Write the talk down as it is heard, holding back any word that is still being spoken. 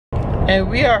And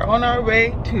we are on our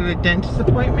way to a dentist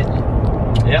appointment.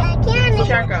 Yeah.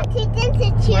 Checkup.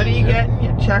 What are you getting?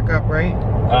 Your checkup, right?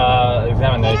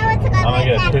 Examination. I'm gonna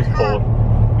get a tooth pulled.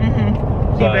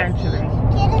 So, Eventually.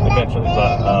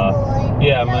 But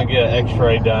yeah, I'm gonna get an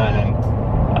X-ray done and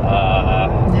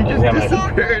you just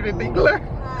disappeared in the glare.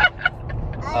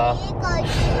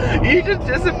 You just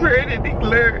disappeared in the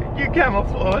glare. You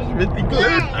camouflaged with the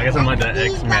glare. I guess I'm like that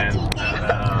X-Men,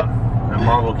 a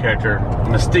Marvel character,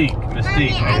 Mystique.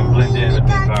 I can blend in with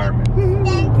the environment.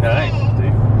 No, that ain't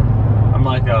Mystique. I'm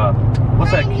like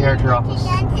what's that character off of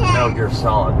Metal Gear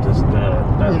Solid? Just the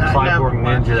cyborg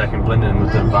ninja that can blend in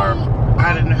with the environment.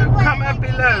 I don't know. Comment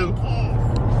below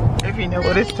if you know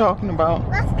what it's talking about.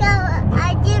 Let's go.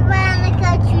 I did want to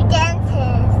go to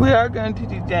dentist. We are going to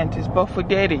do dentist, but for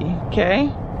Daddy,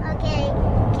 okay? Okay.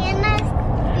 Kiana's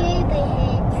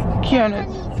boobies. Kiana.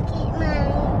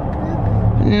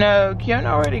 No, Kiana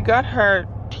already got her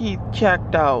teeth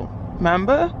checked out.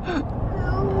 Remember?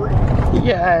 Oh.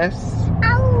 Yes.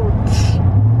 Ouch.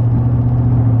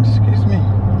 Excuse me.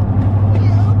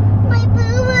 My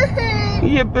boo hurts.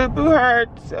 Your boo-boo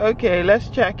hurts. Okay, let's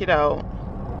check it out.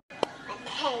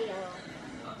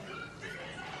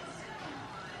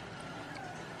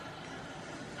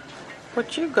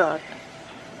 What you got?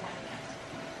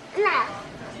 No.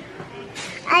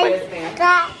 I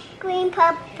got green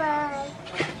pepper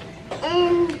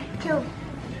and tomato.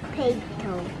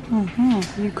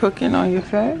 You cooking on your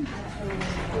phone?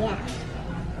 Yeah.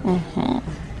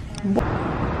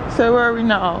 So where are we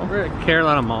now? We're at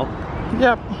Carolina Mall.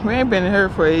 Yep, we ain't been here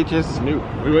for ages. We're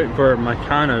waiting for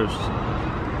Meccano's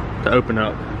to open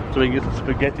up so we can get some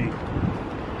spaghetti.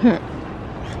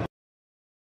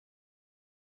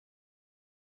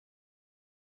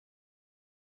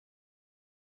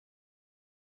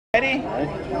 Ready?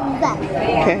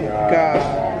 Okay, God,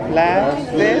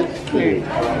 bless this food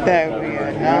that we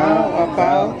are now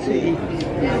about to eat.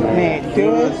 May it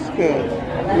do us good.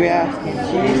 We ask in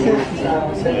Jesus.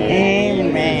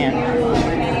 Amen.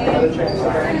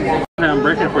 I'm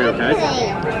breaking it for you, okay?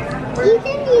 You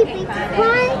can even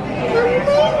find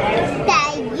something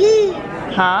that you.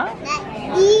 Huh?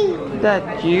 That you. That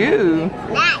you?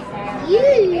 That's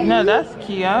you. No, that's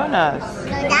Kiana's.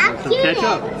 No, that's you.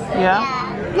 Ketchup. Yeah?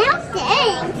 No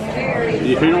thanks.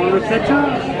 You don't want to ketchup?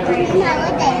 No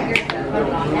thanks.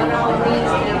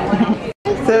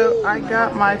 So I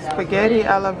got my spaghetti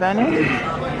alla Venice.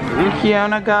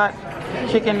 Kiana got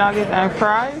chicken nuggets and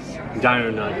fries.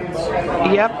 Dino nuggets.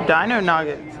 Yep, dino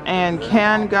nuggets. And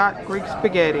Ken got Greek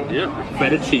spaghetti. Yep,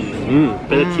 feta cheese.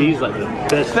 Feta cheese like the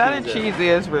best. Feta cheese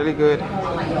is really good.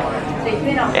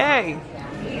 Hey,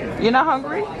 you not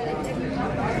hungry?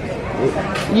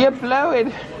 You're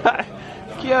blowing.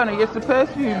 Kiana, you're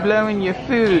supposed to be blowing your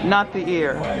food, not the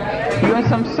air. You want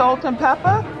some salt and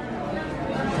pepper?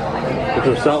 Put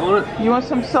some salt on it? You want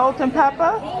some salt and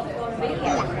pepper?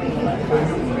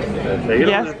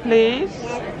 Yes, please.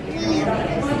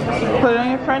 Put it on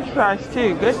your french fries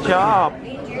too. Good job.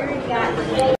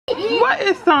 What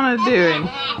is Sana doing?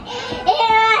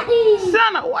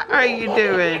 Sana, what are you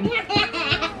doing?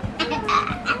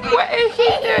 What is she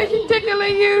doing? Is she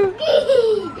tickling you?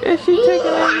 Is she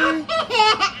tickling you?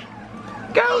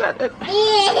 Go. What do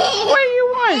you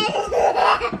want?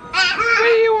 What do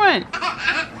you want?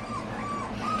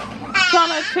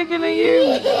 Sana tickling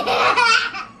you?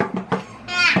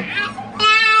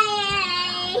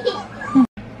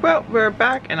 Well, we're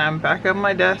back and I'm back at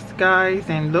my desk, guys,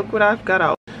 and look what I've got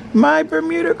out. My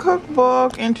Bermuda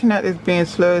cookbook. Internet is being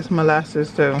slow as molasses,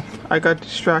 so I got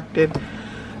distracted.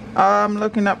 I'm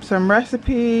looking up some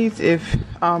recipes. If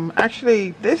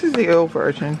actually this is the old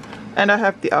version and I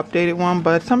have the updated one,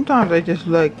 but sometimes I just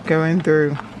like going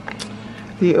through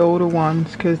the older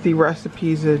ones because the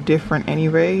recipes are different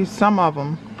anyways. Some of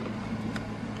them,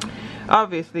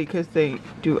 obviously, because they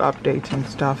do updates and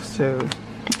stuff, so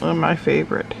they're my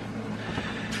favorite.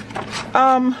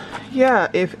 Yeah,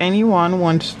 if anyone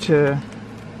wants to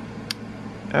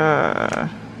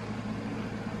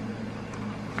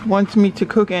wants me to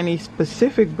cook any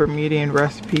specific Bermudian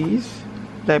recipes,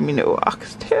 let me know.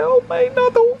 Oxtail, my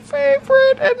another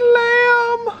favorite, and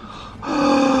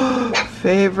lamb.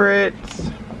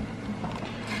 Favorites.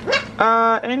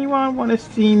 Anyone want to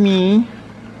see me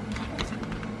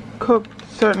cook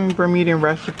certain Bermudian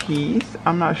recipes?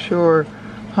 I'm not sure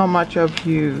how much of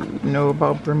you know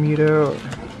about Bermuda or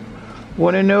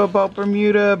want to know about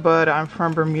Bermuda, but I'm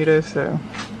from Bermuda, so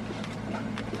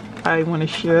I want to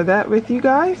share that with you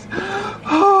guys.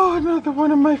 Oh, another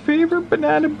one of my favorite,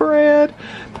 banana bread.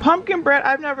 Pumpkin bread,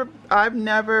 I've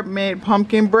never made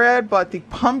pumpkin bread, but the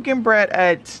pumpkin bread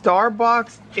at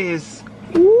Starbucks is,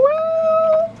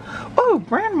 well, oh,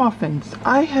 bran muffins.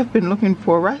 I have been looking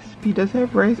for a recipe. Does it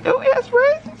have raisins? Oh, it has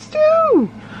raisins too.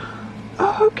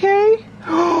 Oh, okay.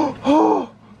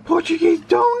 Oh, Portuguese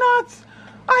donuts.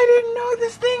 I didn't know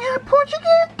this thing had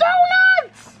Portuguese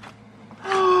donuts.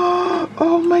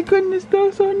 Oh my goodness,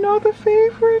 those are another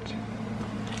favorite.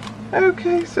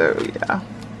 Okay, so yeah.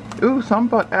 Ooh, some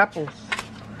about apples.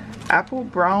 Apple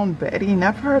brown Betty.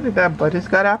 Never heard of that, but it's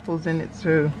got apples in it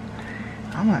too.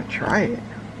 I'm gonna try it.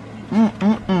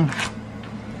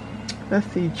 Let's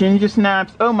see, ginger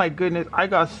snaps. Oh my goodness, I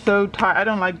got so tired. I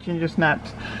don't like ginger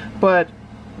snaps, but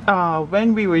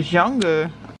when we was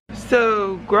younger,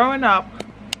 so growing up,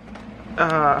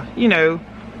 you know,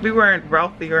 we weren't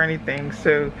wealthy or anything,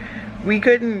 so we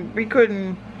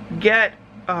couldn't get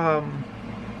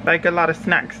like a lot of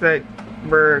snacks that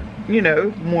were, you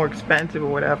know, more expensive or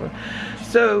whatever.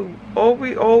 So all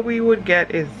we would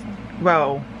get is,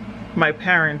 well, my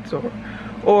parents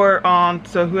or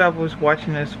aunts or whoever was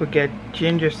watching us would get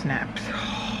ginger snaps.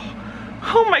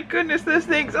 Oh my goodness, those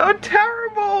things are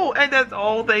terrible, and that's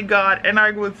all they got, and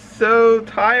I was so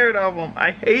tired of them.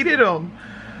 I hated them.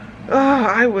 Oh,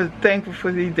 I was thankful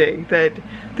for the day that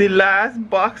the last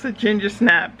box of ginger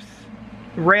snaps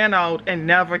ran out and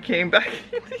never came back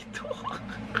in the door.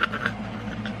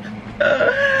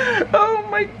 Oh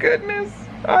my goodness,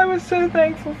 I was so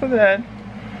thankful for that.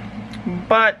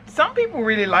 But some people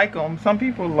really like them, some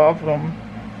people love them,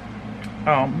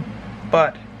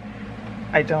 but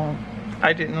I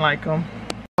didn't like them.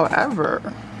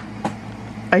 However,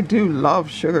 I do love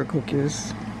sugar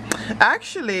cookies.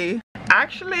 Actually,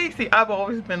 see, I've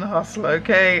always been a hustler,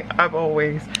 okay? I've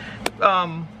always,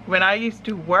 when I used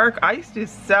to work, I used to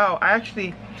sell.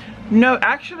 Actually,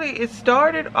 it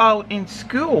started out in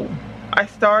school. I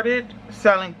started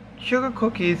selling sugar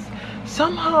cookies.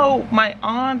 Somehow my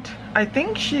aunt, I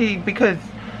think because,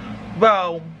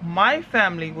 well, my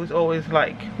family was always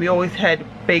like, we always had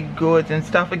baked goods and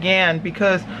stuff, again,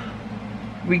 because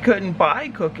we couldn't buy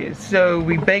cookies, so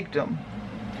we baked them.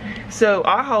 So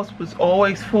our house was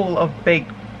always full of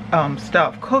baked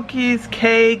stuff, cookies,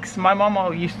 cakes. My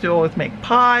mama used to always make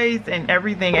pies and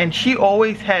everything, and she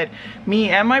always had me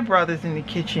and my brothers in the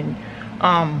kitchen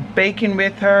baking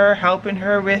with her, helping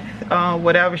her with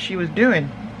whatever she was doing.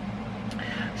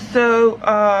 So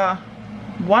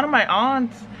one of my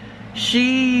aunts,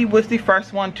 she was the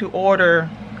first one to order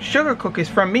sugar cookies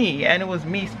from me, and it was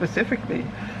me specifically.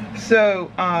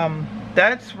 So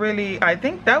that's really, I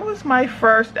think that was my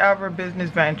first ever business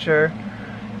venture.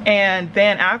 And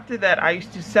then after that, I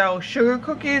used to sell sugar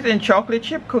cookies and chocolate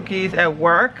chip cookies at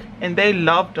work, and they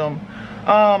loved them.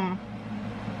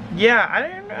 Yeah, I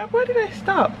don't know, where did I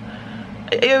stop?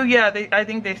 Oh yeah, I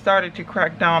think they started to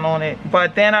crack down on it,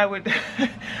 but then I would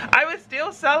I would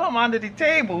still sell them under the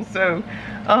table. So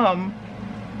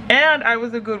and I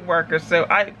was a good worker, so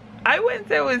I wouldn't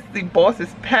say it was the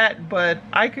boss's pet, but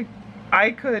I could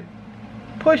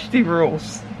push the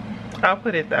rules, I'll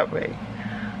put it that way,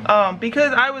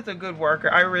 because I was a good worker.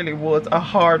 I really was a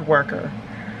hard worker.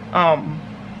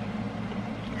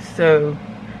 So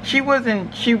she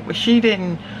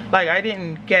didn't, like, I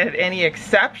didn't get any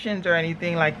exceptions or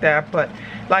anything like that, but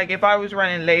like if I was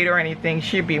running late or anything,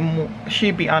 she'd be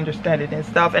understanding and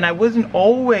stuff, and I wasn't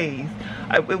always,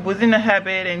 it wasn't a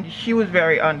habit, and she was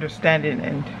very understanding,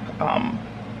 and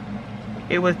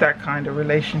it was that kind of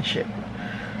relationship.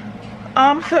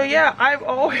 So yeah, I've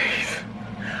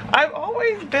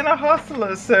always been a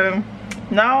hustler. So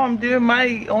now I'm doing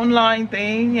my online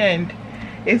thing, and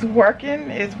it's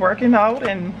working out,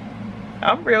 and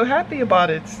I'm real happy about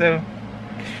it. So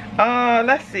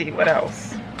let's see what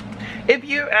else. If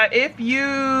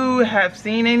you have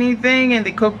seen anything in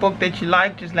the cookbook that you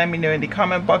like, just let me know in the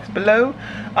comment box below.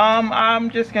 I'm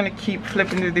just gonna keep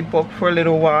flipping through the book for a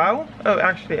little while. Oh,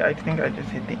 actually, I think I just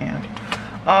hit the end.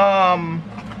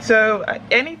 So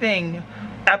anything,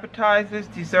 appetizers,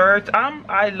 desserts,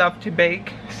 I love to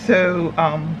bake. So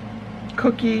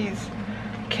cookies,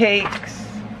 cakes,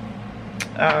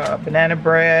 banana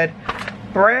bread,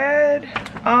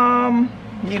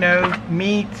 you know,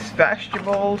 meats,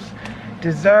 vegetables,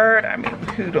 dessert. I mean,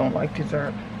 who don't like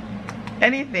dessert?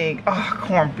 Anything. Oh,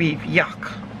 corned beef,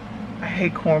 yuck. I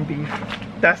hate corned beef.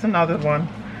 That's another one.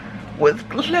 Was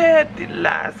glad the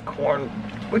last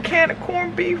can of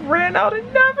corned beef ran out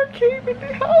and never came in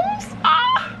the house.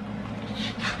 Ah!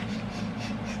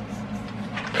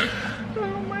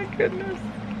 Oh my goodness.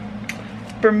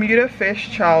 Bermuda fish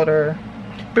chowder.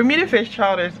 Bermuda fish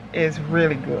chowder is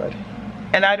really good.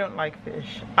 And I don't like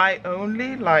fish. I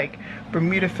only like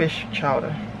Bermuda fish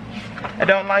chowder. I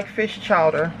don't like fish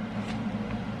chowder.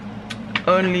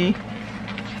 Only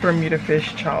Bermuda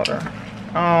fish chowder.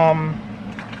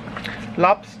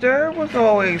 Lobster was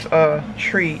always a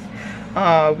treat.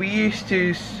 We used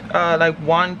to like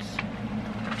once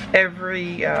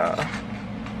every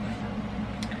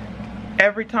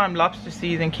time lobster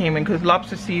season came in, because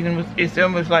lobster season it's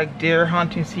almost like deer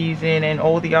hunting season and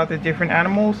all the other different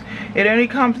animals. It only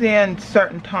comes in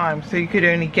certain times, so you could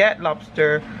only get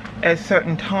lobster at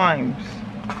certain times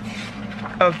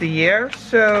of the year.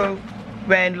 So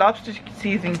when lobster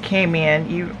season came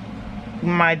in,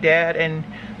 my dad and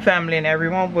family and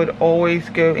everyone would always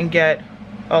go and get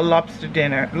a lobster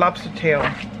tail.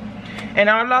 And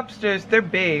our lobsters, they're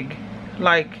big.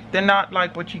 Like, they're not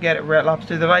like what you get at Red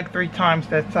Lobster. They're like 3 times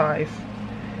that size.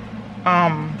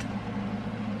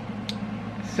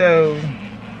 So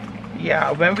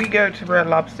yeah, when we go to Red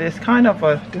Lobster, it's kind of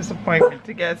a disappointment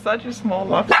to get such a small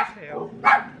lobster tail.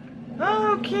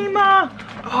 Oh, Kima!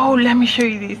 Oh, let me show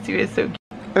you these two. It's so cute.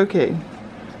 Okay,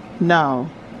 now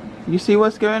you see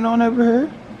what's going on over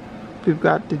here? We've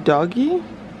got the doggy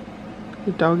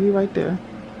right there,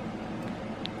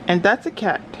 and that's a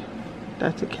cat.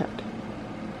 That's a cat.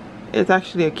 It's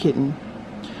actually a kitten,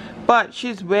 but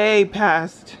she's way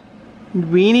past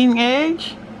weaning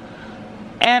age,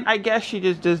 and I guess she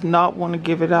just does not want to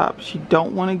give it up. She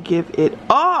don't want to give it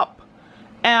up.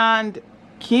 And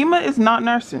Kima is not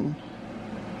nursing.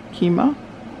 Kima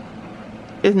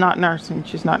is not nursing.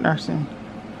 She's not nursing.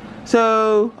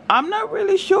 So I'm not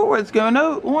really sure what's going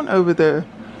on over there.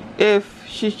 If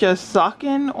she's just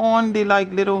sucking on the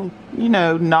like little, you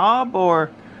know, knob or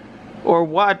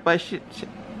what, but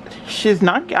she's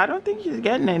not, I don't think she's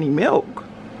getting any milk.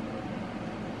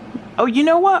 Oh, you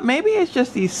know what? Maybe it's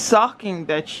just the sucking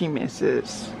that she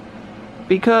misses.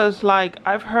 Because like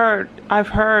I've heard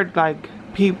like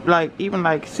people, like even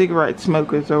like cigarette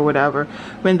smokers or whatever,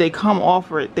 when they come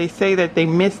off it, they say that they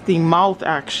miss the mouth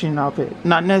action of it,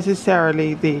 not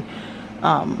necessarily the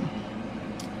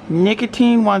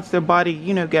nicotine once their body,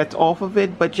 you know, gets off of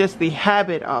it, but just the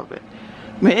habit of it.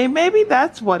 Maybe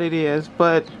that's what it is.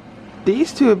 But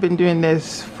these two have been doing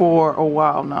this for a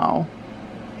while now.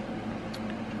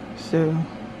 So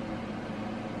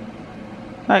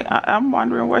like I'm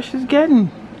wondering what she's getting.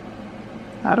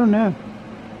 I don't know,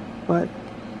 but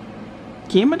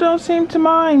Kima don't seem to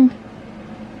mind.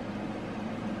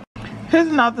 Here's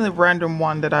another random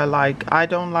one that I like. I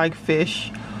don't like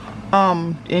fish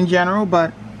in general,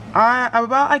 but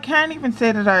I can't even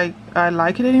say that I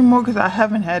like it anymore, because I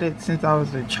haven't had it since I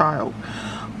was a child.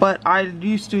 But I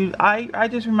used to, I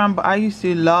just remember I used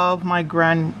to love my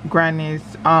granny's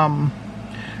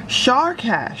shark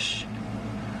hash.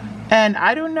 And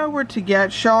I don't know where to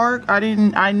get shark. I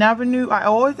never knew. I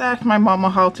always asked my mama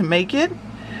how to make it,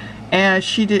 and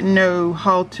she didn't know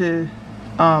how to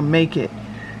make it.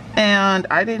 And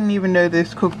I didn't even know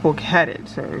this cookbook had it,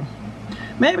 so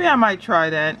maybe I might try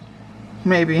that.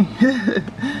 Maybe.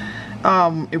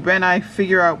 When I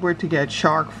figure out where to get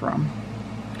shark from.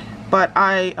 But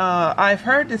I've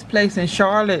heard this place in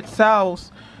Charlotte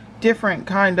sells different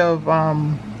kind of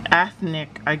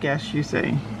ethnic, I guess you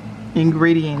say,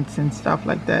 ingredients and stuff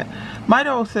like that. Might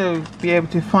also be able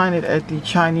to find it at the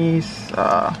Chinese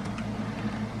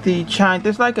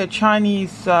there's like a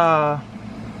Chinese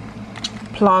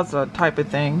plaza type of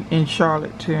thing in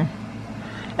Charlotte too,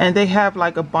 and they have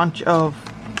like a bunch of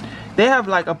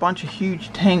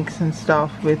huge tanks and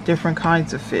stuff with different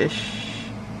kinds of fish.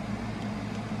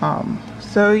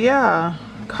 So yeah,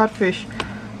 codfish,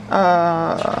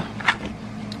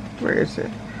 where is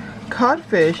it?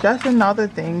 Codfish, that's another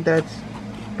thing that's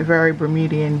very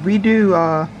Bermudian. We do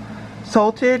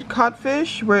salted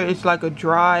codfish, where it's like a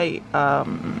dry,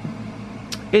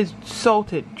 it's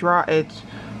salted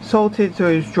so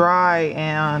it's dry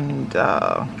and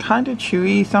kind of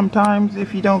chewy sometimes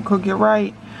if you don't cook it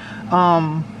right.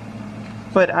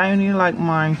 But I only like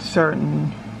mine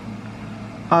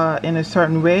in a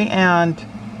certain way. And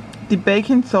the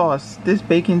bacon sauce, this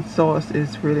bacon sauce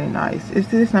is really nice. Is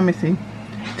this, let me see,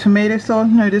 tomato sauce?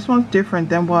 No, this one's different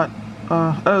than what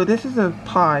oh, this is a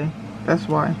pie, that's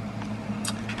why.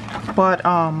 But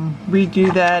we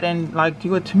do that and like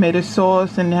do a tomato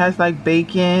sauce, and it has like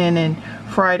bacon and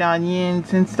fried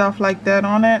onions and stuff like that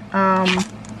on it.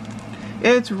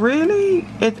 It's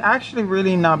actually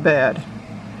really not bad,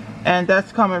 and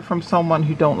that's coming from someone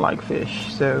who don't like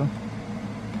fish. So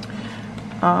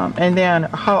and then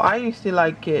how I used to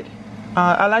like it,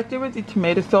 I liked it with the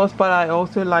tomato sauce, but I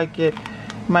also like it,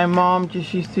 my mom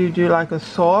just used to do like a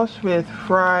sauce with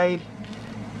fried,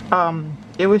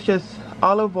 it was just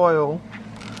olive oil,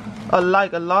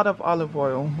 like a lot of olive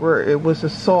oil, where it was a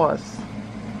sauce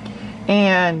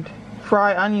and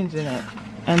fried onions in it,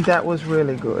 and that was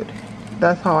really good.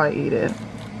 That's how I eat it.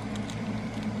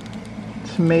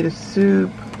 tomato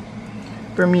soup,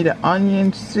 Bermuda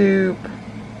onion soup.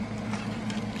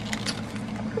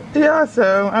 Yeah,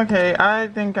 so okay, I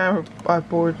think I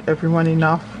bored everyone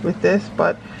enough with this,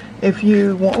 but if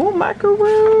you want, oh,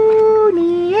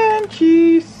 macaroni and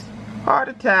cheese, heart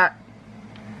attack.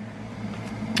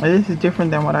 This is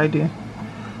different than what I do,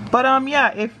 but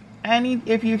yeah,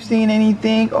 if you've seen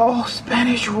anything, oh,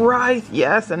 Spanish rice,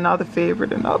 yes, another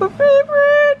favorite.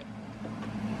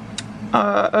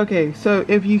 Okay, so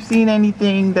if you've seen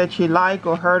anything that you like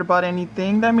or heard about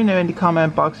anything, let me know in the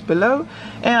comment box below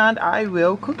and I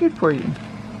will cook it for you.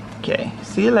 Okay,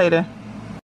 see you later.